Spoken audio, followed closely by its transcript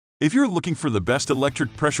If you're looking for the best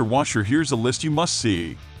electric pressure washer, here's a list you must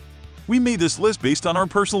see. We made this list based on our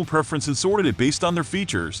personal preference and sorted it based on their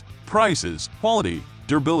features, prices, quality,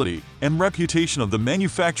 durability, and reputation of the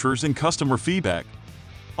manufacturers and customer feedback.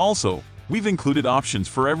 Also, we've included options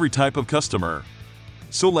for every type of customer.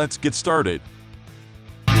 So let's get started.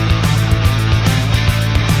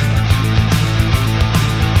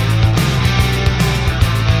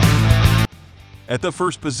 At the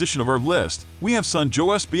first position of our list, we have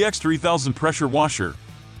WORX X3000 pressure washer.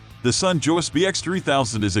 The WORX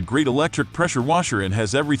X3000 is a great electric pressure washer and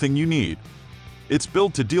has everything you need. It's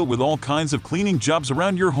built to deal with all kinds of cleaning jobs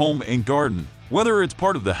around your home and garden, whether it's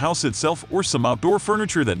part of the house itself or some outdoor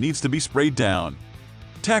furniture that needs to be sprayed down.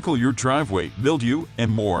 Tackle your driveway, mildew,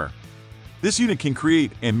 and more. This unit can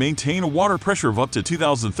create and maintain a water pressure of up to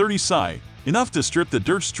 2030 psi, enough to strip the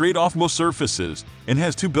dirt straight off most surfaces, and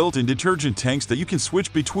has 2 built-in detergent tanks that you can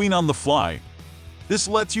switch between on the fly. This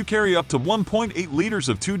lets you carry up to 1.8 liters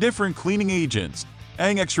of 2 different cleaning agents,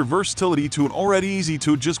 adding extra versatility to an already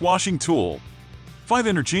easy-to-adjust washing tool. 5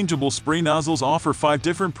 interchangeable spray nozzles offer 5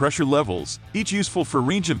 different pressure levels, each useful for a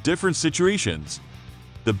range of different situations.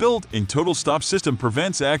 The built-in total stop system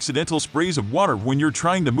prevents accidental sprays of water when you're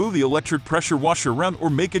trying to move the electric pressure washer around or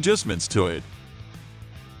make adjustments to it.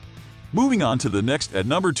 Moving on to the next at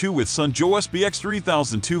number 2 with WORX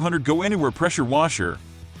X3200 Go Anywhere Pressure Washer.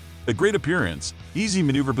 A great appearance, easy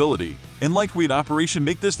maneuverability, and lightweight operation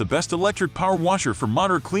make this the best electric power washer for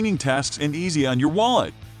moderate cleaning tasks and easy on your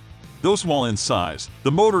wallet. Though small in size,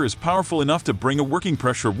 the motor is powerful enough to bring a working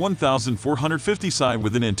pressure of 1450 psi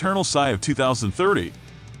with an internal psi of 2030.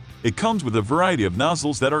 It comes with a variety of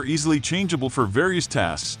nozzles that are easily changeable for various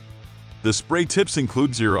tasks. The spray tips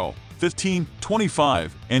include 0, 15,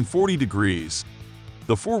 25, and 40 degrees.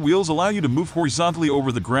 The 4 wheels allow you to move horizontally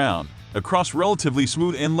over the ground, across relatively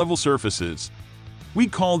smooth and level surfaces. We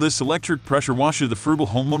call this electric pressure washer the frugal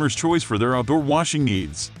homeowner's choice for their outdoor washing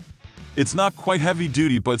needs. It's not quite heavy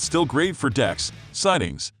duty but still great for decks,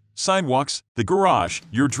 sidings, sidewalks, the garage,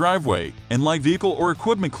 your driveway, and light vehicle or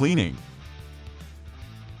equipment cleaning.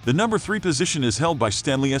 The number 3 position is held by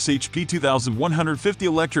Stanley SHP 2150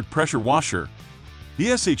 electric pressure washer. The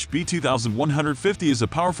SHP 2150 is a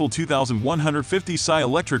powerful 2150 psi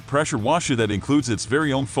electric pressure washer that includes its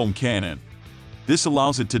very own foam cannon. This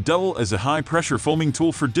allows it to double as a high-pressure foaming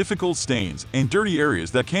tool for difficult stains and dirty areas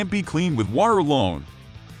that can't be cleaned with water alone.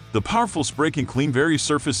 The powerful spray can clean various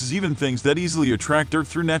surfaces, even things that easily attract dirt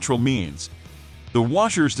through natural means. The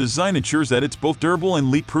washer's design ensures that it's both durable and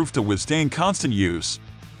leak-proof to withstand constant use.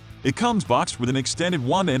 It comes boxed with an extended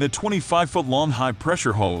wand and a 25-foot-long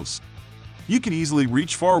high-pressure hose. You can easily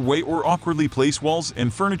reach far away or awkwardly place walls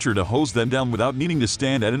and furniture to hose them down without needing to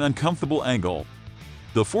stand at an uncomfortable angle.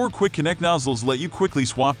 The 4 quick connect nozzles let you quickly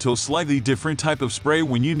swap to a slightly different type of spray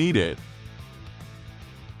when you need it.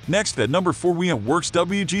 Next at number 4 we have WORX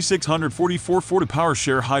WG644 40 Power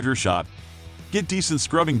Share Hydroshot. Get decent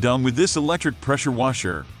scrubbing done with this electric pressure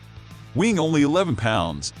washer. Weighing only 11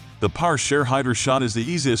 pounds, the Power Share Hydroshot is the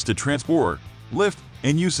easiest to transport, lift,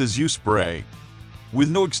 and use as you spray. With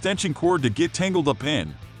no extension cord to get tangled up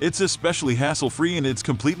in, it's especially hassle-free and it's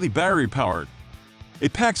completely battery-powered.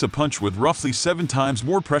 It packs a punch with roughly 7 times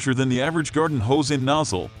more pressure than the average garden hose and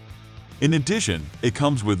nozzle. In addition, it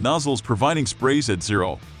comes with nozzles providing sprays at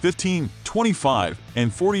 0, 15, 25,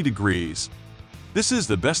 and 40 degrees. This is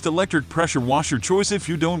the best electric pressure washer choice if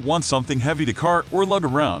you don't want something heavy to cart or lug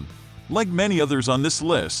around, like many others on this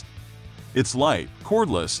list. It's light,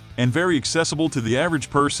 cordless, and very accessible to the average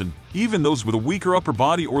person, even those with a weaker upper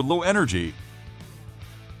body or low energy.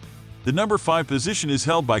 The number 5 position is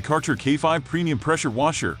held by Karcher K5 Premium Pressure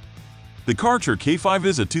Washer. The Karcher K5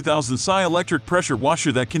 is a 2000 psi electric pressure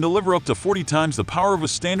washer that can deliver up to 40 times the power of a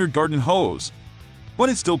standard garden hose. But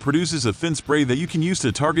it still produces a thin spray that you can use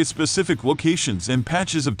to target specific locations and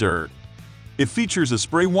patches of dirt. It features a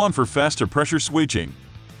spray wand for faster pressure switching.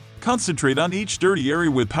 Concentrate on each dirty area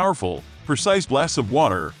with powerful, precise blasts of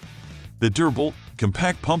water. The durable,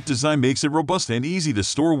 compact pump design makes it robust and easy to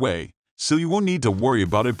store away, so you won't need to worry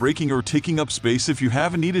about it breaking or taking up space if you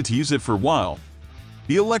haven't needed to use it for a while.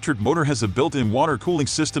 The electric motor has a built-in water cooling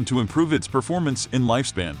system to improve its performance and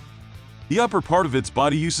lifespan. The upper part of its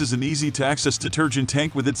body uses an easy-to-access detergent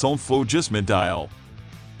tank with its own flow adjustment dial.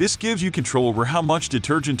 This gives you control over how much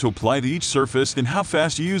detergent to apply to each surface and how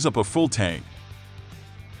fast you use up a full tank.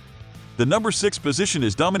 The number 6 position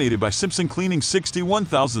is dominated by Simpson Cleaning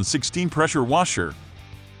 61016 Pressure Washer.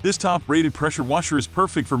 This top-rated pressure washer is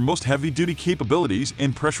perfect for most heavy-duty capabilities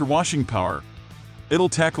and pressure washing power. It'll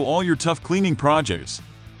tackle all your tough cleaning projects.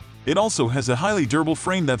 It also has a highly durable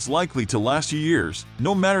frame that's likely to last you years,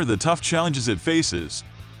 no matter the tough challenges it faces.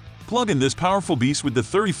 Plug in this powerful beast with the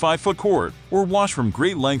 35-foot cord, or wash from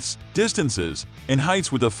great lengths, distances, and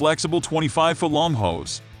heights with a flexible 25-foot long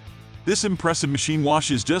hose. This impressive machine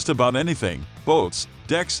washes just about anything: boats,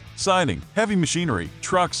 decks, siding, heavy machinery,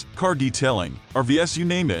 trucks, car detailing, RVs, you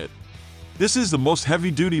name it. This is the most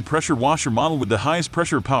heavy-duty pressure washer model with the highest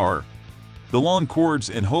pressure power. The long cords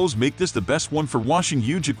and hose make this the best one for washing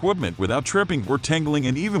huge equipment without tripping or tangling,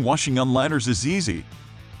 and even washing on ladders is easy.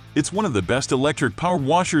 It's one of the best electric power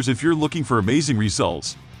washers if you're looking for amazing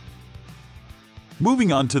results.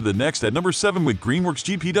 Moving on to the next at number 7 with Greenworks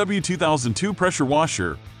GPW 2002 Pressure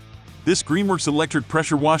Washer. This Greenworks electric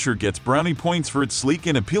pressure washer gets brownie points for its sleek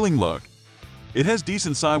and appealing look. It has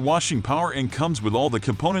decent size washing power and comes with all the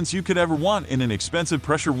components you could ever want in an expensive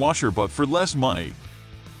pressure washer, but for less money.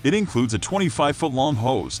 It includes a 25-foot long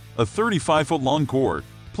hose, a 35-foot long cord,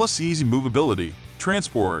 plus easy movability,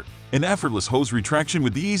 transport, and effortless hose retraction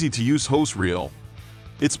with the easy-to-use hose reel.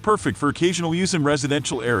 It's perfect for occasional use in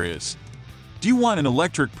residential areas. Do you want an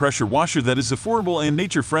electric pressure washer that is affordable and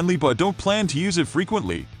nature-friendly but don't plan to use it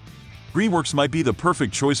frequently? Greenworks might be the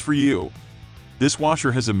perfect choice for you. This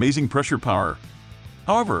washer has amazing pressure power.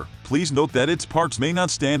 However, please note that its parts may not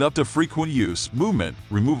stand up to frequent use, movement,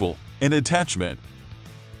 removal, and attachment.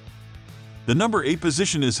 The number 8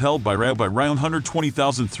 position is held by RYOBI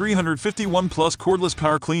 120,351 Plus Cordless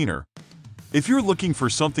Power Cleaner. If you're looking for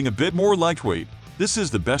something a bit more lightweight, this is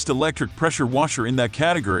the best electric pressure washer in that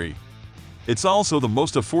category. It's also the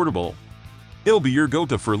most affordable. It'll be your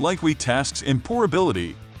go-to for lightweight tasks and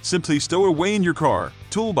portability. Simply stow it away in your car,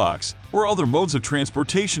 toolbox, or other modes of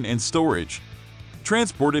transportation and storage.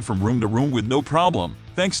 Transport it from room to room with no problem,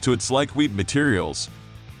 thanks to its lightweight materials.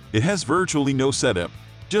 It has virtually no setup.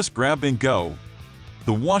 Just grab and go.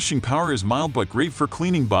 The washing power is mild but great for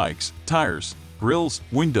cleaning bikes, tires, grills,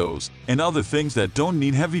 windows, and other things that don't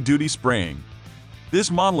need heavy-duty spraying. This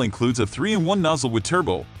model includes a 3-in-1 nozzle with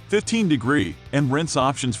turbo, 15-degree, and rinse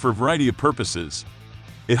options for a variety of purposes.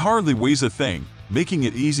 It hardly weighs a thing, making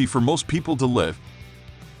it easy for most people to lift.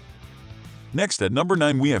 Next at number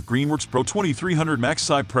 9 we have Greenworks Pro 2300 Max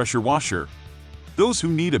Side Pressure Washer. Those who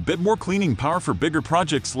need a bit more cleaning power for bigger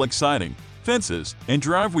projects like siding, fences, and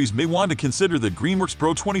driveways may want to consider the Greenworks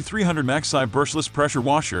Pro 2300 Max Side Brushless Pressure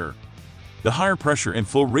Washer. The higher pressure and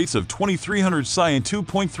flow rates of 2300 psi and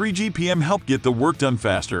 2.3 GPM help get the work done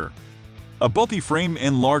faster. A bulky frame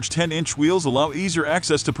and large 10-inch wheels allow easier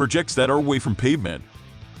access to projects that are away from pavement.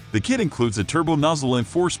 The kit includes a turbo nozzle and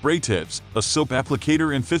 4 spray tips, a soap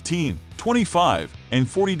applicator in 15, 25, and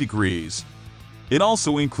 40 degrees. It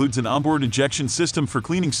also includes an onboard injection system for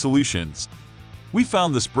cleaning solutions. We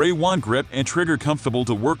found the spray wand grip and trigger comfortable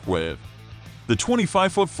to work with. The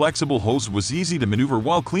 25-foot flexible hose was easy to maneuver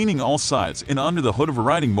while cleaning all sides and under the hood of a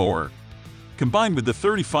riding mower. Combined with the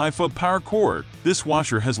 35-foot power cord, this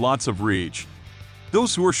washer has lots of reach.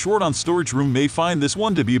 Those who are short on storage room may find this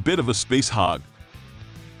one to be a bit of a space hog.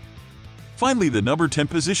 Finally, the number 10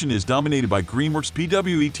 position is dominated by Greenworks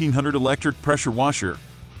PW1800 Electric Pressure Washer.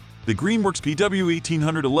 The Greenworks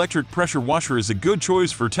PW1800 Electric Pressure Washer is a good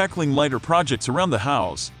choice for tackling lighter projects around the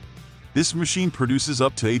house. This machine produces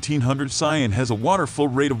up to 1800 psi and has a water flow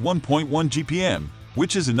rate of 1.1 GPM,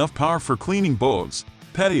 which is enough power for cleaning boats,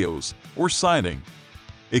 patios, or siding.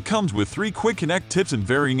 It comes with 3 quick connect tips in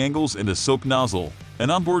varying angles and a soap nozzle,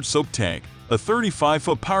 an onboard soap tank, a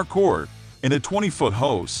 35-foot power cord, and a 20-foot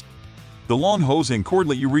hose. The long hose and cord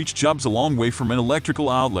let you reach jobs a long way from an electrical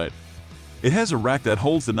outlet. It has a rack that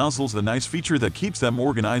holds the nozzles, a nice feature that keeps them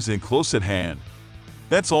organized and close at hand.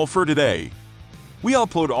 That's all for today. We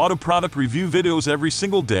upload auto product review videos every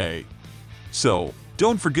single day. So,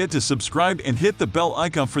 don't forget to subscribe and hit the bell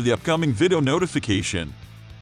icon for the upcoming video notification.